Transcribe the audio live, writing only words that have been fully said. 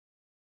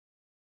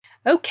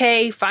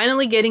Okay,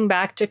 finally getting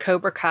back to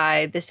Cobra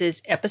Kai. This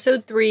is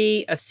episode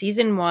 3 of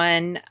season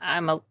 1.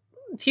 I'm a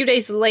few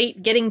days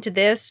late getting to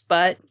this,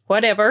 but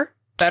whatever.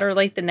 Better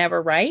late than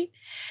never, right?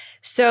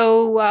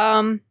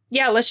 So,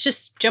 yeah, let's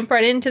just jump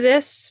right into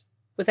this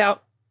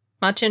without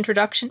much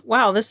introduction.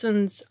 Wow, this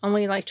one's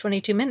only like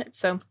 22 minutes,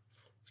 so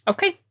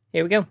okay,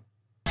 here we go.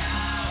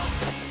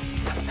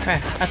 Okay,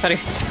 I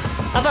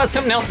thought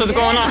something else was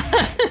going on.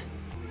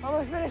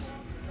 Almost finished.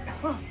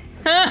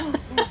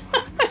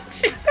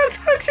 That's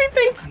what she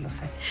thinks.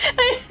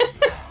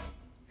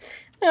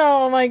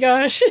 Oh my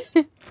gosh.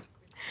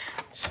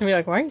 She'll be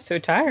like, why are you so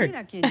tired?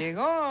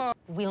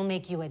 We'll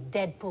make you a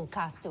Deadpool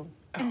costume.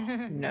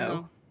 Oh,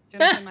 no.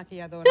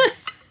 Maggie,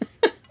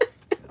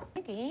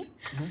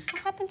 what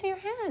happened to your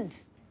hand?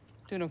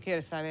 Tú no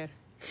quieres saber.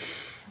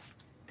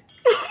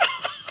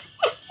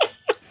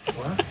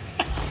 What?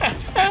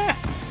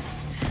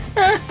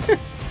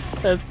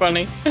 That's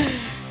funny.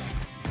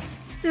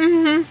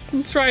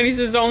 That's right, he's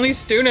his only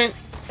student.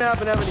 You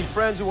happen to have any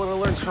friends who want to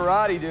learn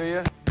karate, do you?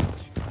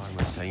 What am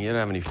I saying? You don't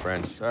have any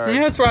friends. Sorry.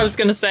 Yeah, that's what I was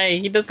gonna say.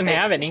 He doesn't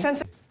have any.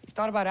 Sensei, you've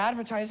thought about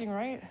advertising,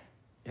 right?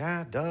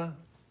 Yeah, duh. Of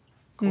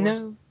course.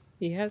 No,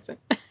 he hasn't.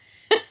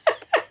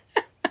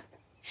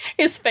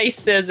 His face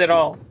says it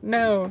all.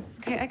 No.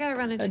 Okay, I gotta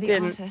run into the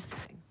office.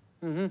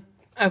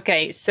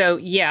 Okay, so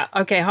yeah.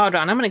 Okay, hold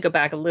on. I'm gonna go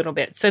back a little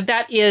bit. So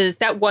that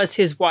was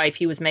his wife.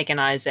 He was making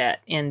eyes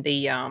at in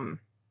the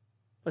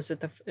was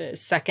it the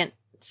second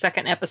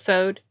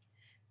episode?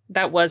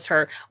 That was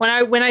her.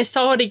 When I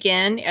saw it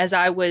again as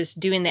I was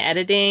doing the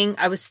editing,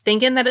 I was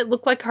thinking that it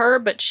looked like her,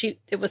 but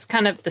it was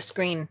kind of the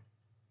screen.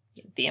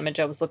 The image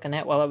I was looking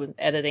at while I was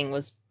editing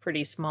was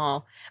pretty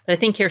small. But I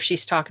think here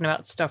she's talking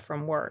about stuff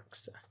from work.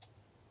 So.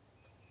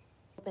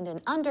 Opened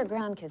an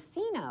underground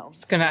casino.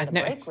 It's gonna in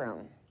the break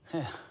room.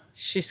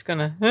 She's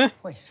gonna.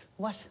 Wait,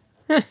 what?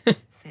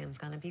 Sam's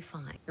gonna be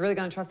fine. You're really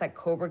gonna trust that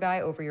Cobra guy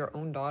over your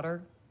own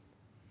daughter?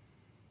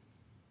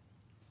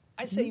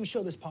 I say you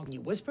show this punk,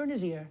 you whisper in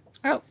his ear.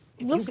 Oh,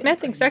 Will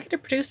Smith,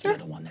 executive producer? You're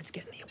the one that's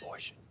getting the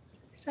abortion.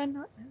 Did I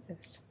not know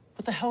this?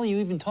 What the hell are you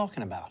even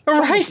talking about?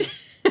 Right.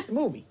 The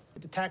movie.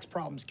 The tax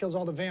problems, kills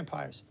all the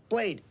vampires.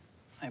 Blade.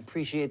 I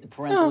appreciate the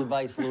parental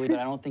advice, Louis, but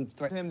I don't think...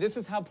 Tim, this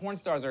is how porn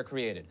stars are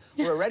created.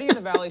 We're already in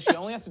the Valley. She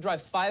only has to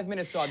drive 5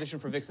 minutes to audition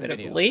for Vixen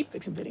Video.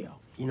 Vixen Video.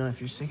 You know,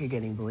 if you're sick of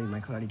getting bullied, my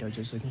karate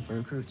dojo's looking for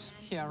recruits.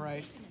 Yeah,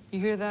 right. You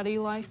hear that,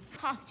 Eli?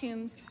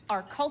 Costumes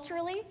are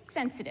culturally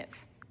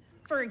sensitive.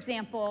 For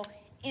example,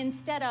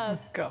 instead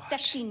of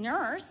sexy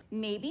nurse,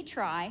 maybe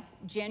try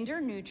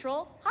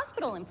gender-neutral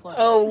hospital employee.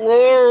 Oh,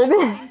 Lord.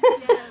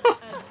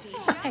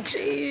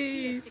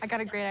 Jeez. I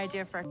got a great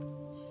idea for...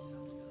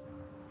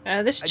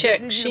 This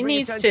chick, she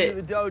needs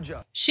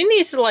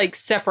to like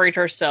separate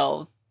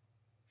herself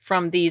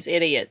from these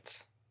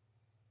idiots.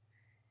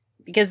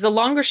 Because the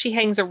longer she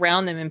hangs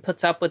around them and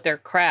puts up with their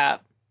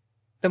crap,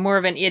 the more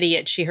of an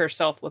idiot she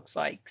herself looks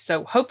like.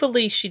 So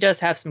hopefully she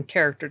does have some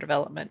character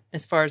development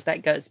as far as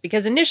that goes.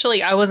 Because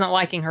initially I wasn't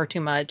liking her too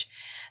much.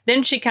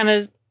 Then she kind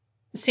of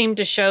seemed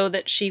to show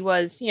that she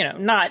was, you know,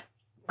 not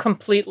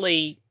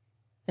completely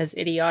as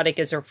idiotic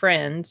as her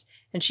friends.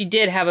 And she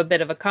did have a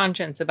bit of a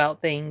conscience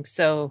about things.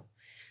 So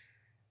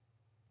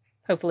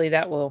hopefully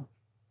that will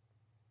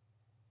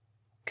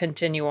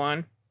continue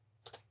on.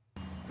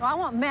 Well, I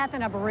want meth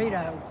and a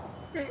burrito.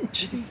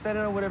 You can spend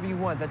it on whatever you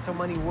want. That's how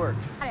money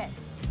works.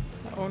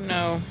 Oh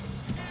no.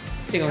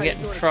 Is he gonna get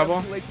in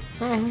trouble?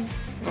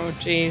 Oh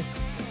jeez.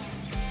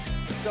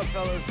 What's up,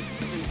 fellas?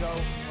 Here you go.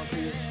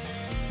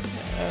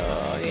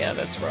 Oh yeah,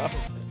 that's rough.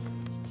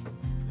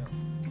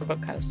 I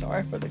felt kind of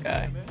sorry for the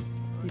guy.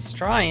 He's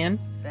trying.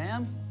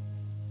 Sam?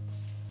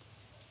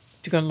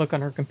 She's gonna look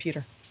on her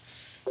computer.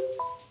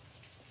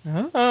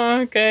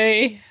 Oh,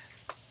 okay.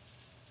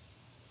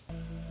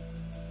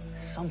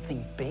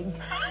 Something big?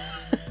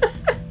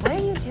 What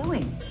are you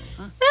doing?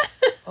 Huh?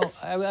 Oh,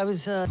 I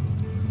was, Oh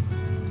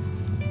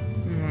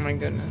my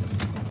goodness.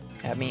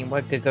 I mean,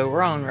 what could go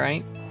wrong,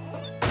 right?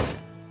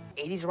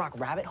 80s rock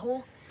rabbit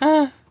hole?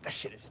 That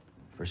shit is...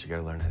 First, you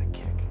gotta learn how to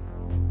kick.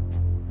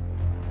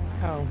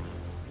 Oh.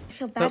 I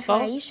feel bad for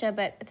Aisha,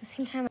 but at the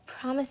same time,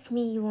 promise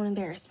me you won't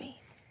embarrass me.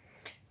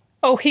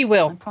 Oh, he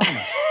will. I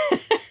promise.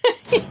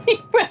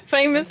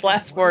 Famous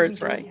last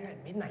words, right?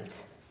 At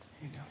midnight.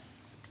 Here you go.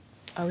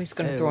 Oh, he's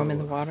gonna throw him in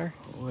the water.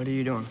 What are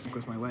you doing?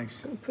 With my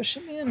legs. Push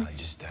him in. I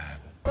just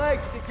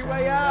legs, kick your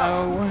way out.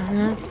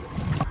 Oh,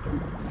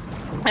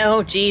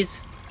 oh,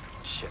 jeez.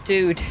 Shit.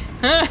 Dude.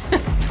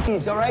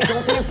 Please, all right?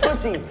 Don't be a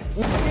pussy.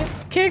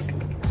 Kick.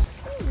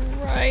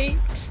 Right.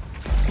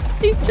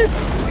 He's just...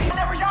 You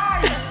never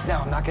die! No,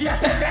 I'm not gonna...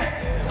 Yes, that's it!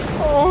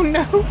 Oh,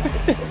 no.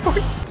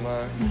 Come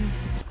on.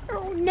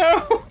 Oh,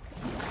 no.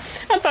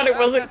 I thought it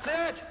wasn't...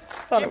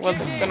 Thought it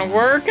wasn't gonna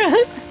work.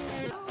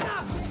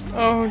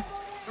 Oh.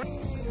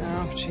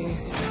 Oh,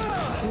 jeez.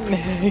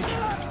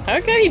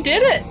 Okay, he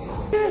did it.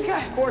 This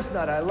guy. Of course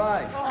not, I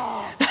lied.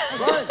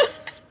 Run!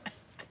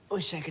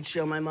 Wish I could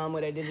show my mom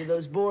what I did to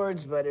those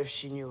boards, but if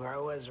she knew where I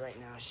was right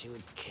now, she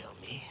would kill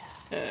me.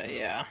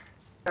 Yeah.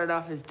 Started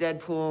off as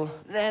Deadpool,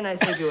 then I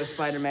think it was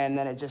Spider-Man,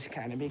 then it just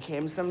kind of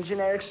became some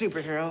generic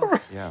superhero.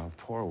 Yeah, a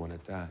poor one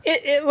at that.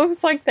 It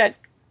looks like that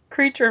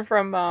creature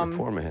from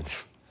Poor man.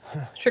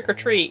 Trick or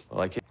Treat.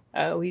 Like it.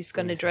 Oh, he's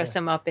going to dress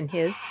him up in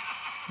his.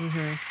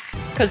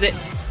 Because the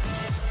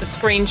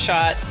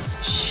screenshot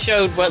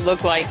showed what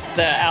looked like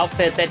the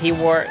outfit that he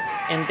wore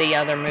in the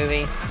other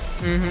movie.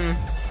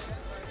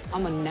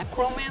 I'm a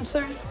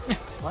necromancer?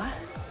 What?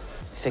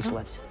 Fixed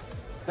lips.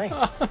 Nice.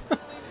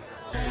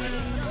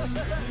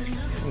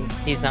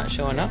 He's not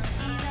showing up.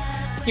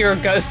 You're a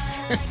ghost.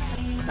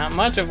 Not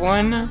much of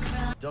one.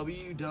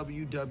 www.Cobra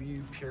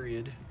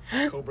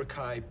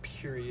Kai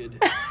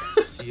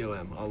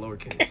 .com, all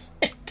lowercase.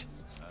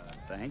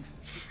 Thanks.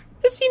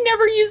 Does he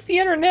never use the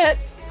internet?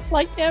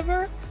 Like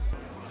ever?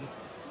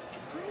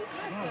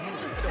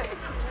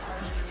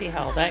 See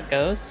how that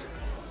goes.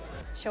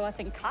 Show up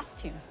in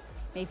costume.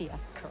 Maybe a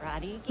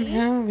karate gi.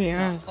 Oh,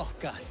 yeah. Oh,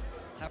 God.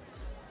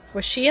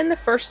 Was she in the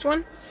first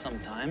one?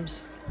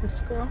 Sometimes. This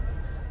girl?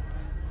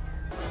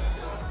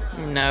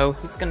 No,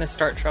 he's gonna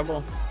start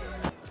trouble.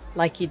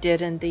 Like he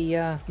did in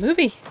the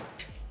movie.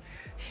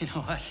 You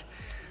know what?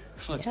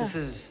 Look, Yeah. this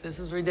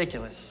is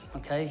ridiculous,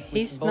 okay? We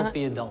He's can both not-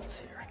 be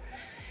adults here.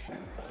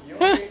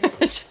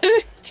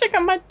 Check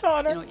out my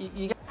daughter. You know,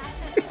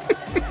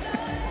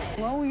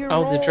 you got...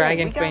 Oh, the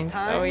Dragon Queens.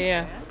 Oh,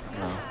 yeah.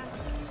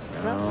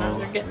 No,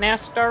 they're getting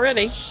asked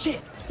already.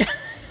 Shit.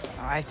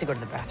 I have to go to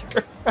the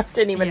bathroom. I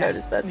didn't even Yeah,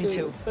 notice that's me who he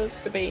too. was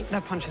supposed to be.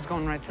 That punch is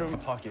going right through my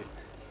Pocket.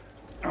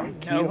 Can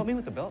No. you help me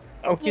with the belt?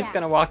 Oh, he's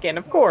gonna walk in,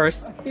 of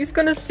course. He's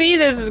gonna see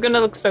this. It's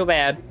gonna look so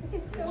bad.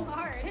 So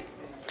hard.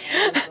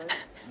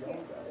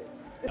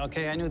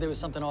 Okay, I knew there was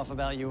something off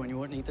about you and you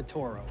wouldn't eat the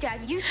Toro.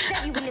 Dad, you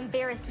said you wouldn't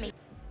embarrass me.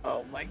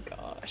 Oh my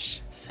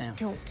gosh. Sam.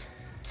 Don't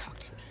talk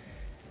to me.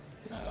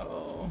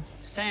 Oh.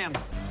 Sam.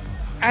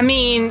 I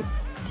mean,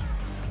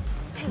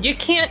 you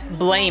can't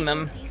blame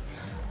him.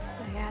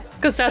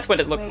 Because that's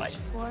what it looked like.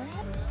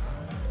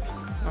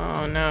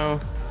 Oh no.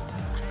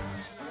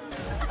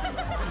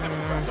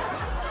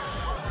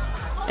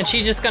 And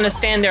she's just gonna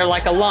stand there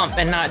like a lump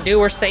and not do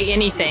or say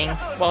anything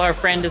while her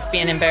friend is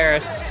being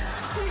embarrassed.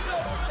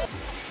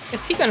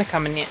 Is he gonna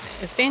come in?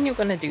 Is Daniel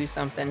gonna do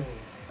something?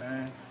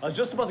 I was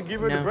just about to give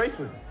her No. the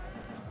bracelet.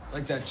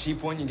 Like that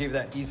cheap one you gave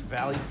that East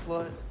Valley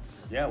slut?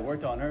 Yeah, it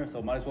worked on her,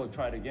 so might as well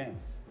try it again.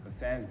 But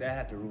Sam's dad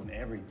had to ruin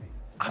everything.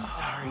 I'm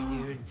sorry,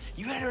 dude.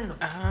 You had her in the...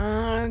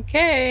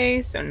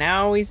 Okay, so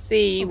now we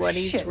see what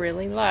he's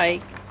really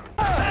like.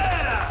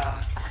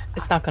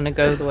 It's not gonna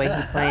go the way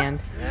he planned.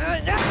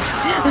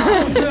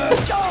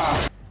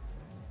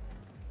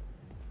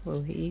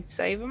 Will he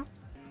save him?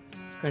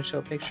 Gonna show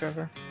a picture of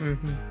her.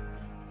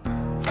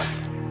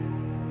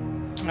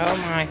 Oh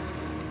my.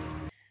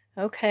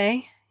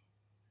 Okay.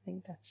 I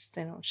think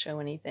they don't show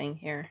anything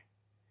here.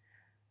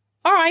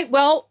 All right,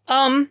 well,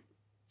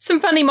 some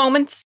funny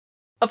moments,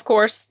 of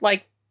course,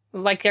 like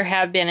there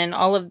have been in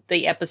all of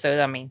the episodes.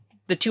 I mean,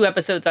 the 2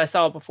 episodes I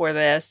saw before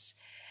this.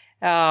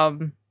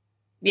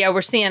 Yeah,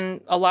 we're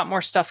seeing a lot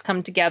more stuff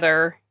come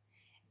together.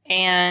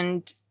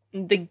 And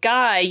the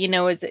guy, you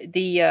know, is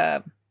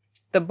the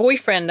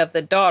boyfriend of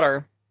the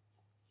daughter.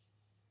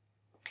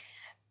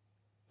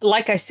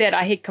 Like I said,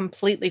 I had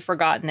completely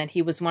forgotten that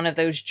he was one of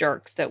those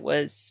jerks that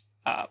was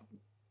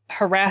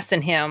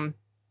harassing him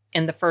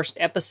in the first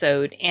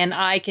episode. And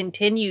I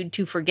continued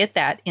to forget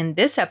that in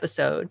this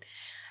episode.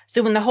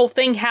 So when the whole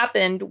thing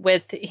happened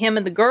with him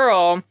and the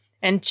girl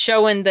and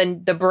showing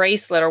the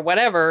bracelet or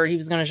whatever, he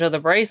was going to show the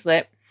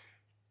bracelet,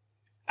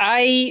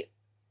 I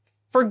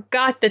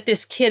forgot that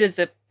this kid is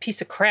a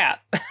piece of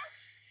crap.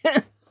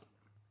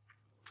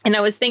 And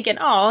I was thinking,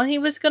 oh, he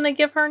was going to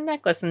give her a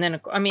necklace and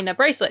then, a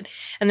bracelet.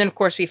 And then, of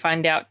course, we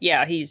find out,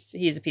 yeah, he's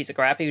a piece of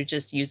crap. He was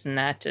just using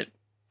that to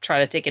try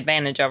to take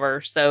advantage of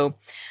her. So,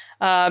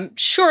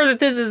 sure that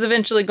this is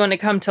eventually going to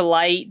come to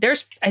light.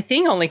 There's, I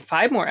think, only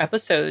 5 more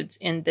episodes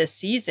in this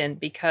season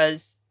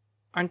because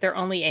aren't there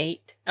only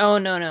 8? Oh,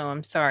 no,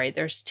 I'm sorry.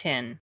 There's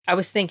 10. I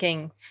was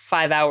thinking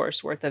 5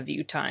 hours worth of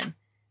view time.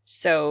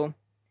 So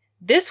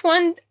this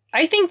one,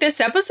 I think this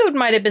episode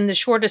might have been the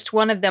shortest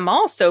one of them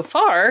all so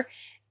far.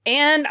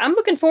 And I'm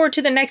looking forward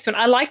to the next one.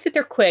 I like that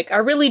they're quick. I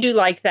really do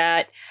like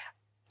that.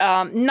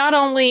 Not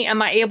only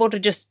am I able to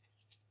just,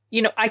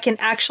 I can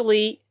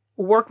actually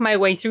work my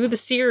way through the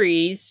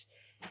series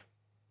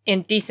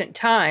in decent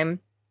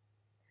time,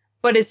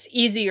 but it's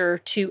easier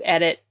to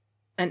edit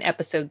an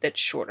episode that's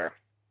shorter.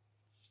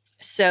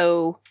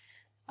 So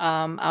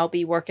I'll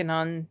be working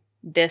on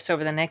this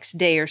over the next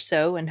day or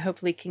so and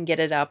hopefully can get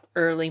it up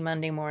early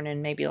Monday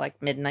morning, maybe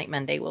like midnight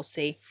Monday. We'll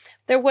see.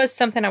 There was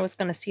something I was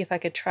going to see if I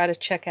could try to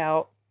check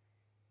out.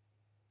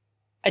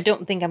 I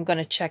don't think I'm going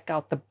to check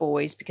out The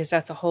Boys because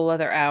that's a whole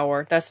other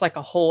hour. That's like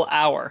a whole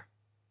hour.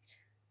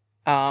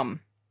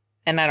 And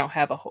I don't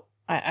have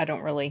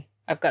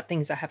I've got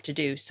things I have to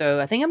do.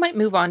 So I think I might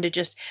move on to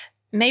just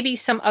maybe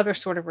some other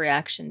sort of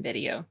reaction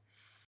video.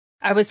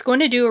 I was going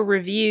to do a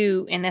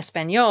review in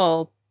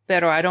Espanol,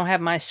 but I don't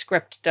have my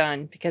script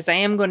done because I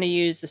am going to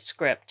use a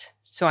script.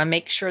 So I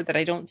make sure that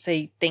I don't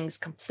say things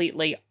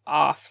completely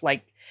off.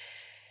 Like,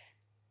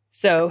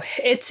 So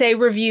it's a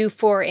review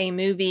for a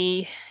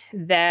movie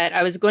that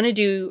I was going to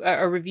do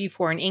a review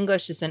for in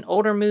English. It's an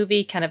older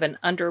movie, kind of an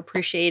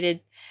underappreciated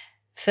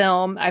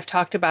film. I've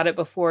talked about it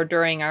before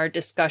during our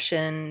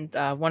discussion,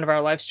 one of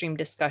our live stream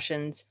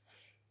discussions.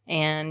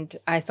 And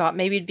I thought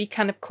maybe it'd be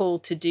kind of cool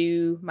to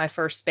do my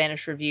first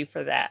Spanish review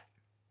for that.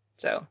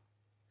 So,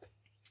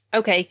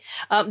 okay.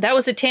 That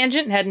was a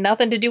tangent. Had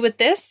nothing to do with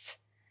this.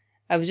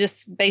 I was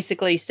just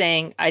basically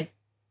saying I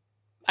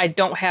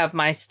don't have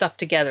my stuff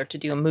together to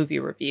do a movie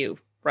review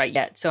right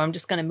yet. So I'm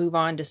just going to move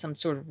on to some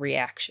sort of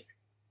reaction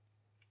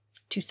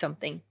to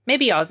something.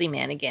 Maybe Aussie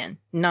Man again.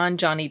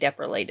 Non-Johnny Depp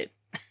related.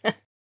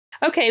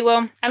 Okay,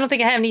 well, I don't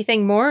think I have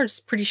anything more. It's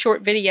a pretty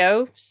short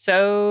video.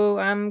 So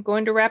I'm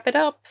going to wrap it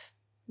up.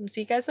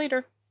 See you guys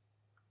later.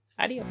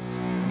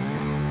 Adios.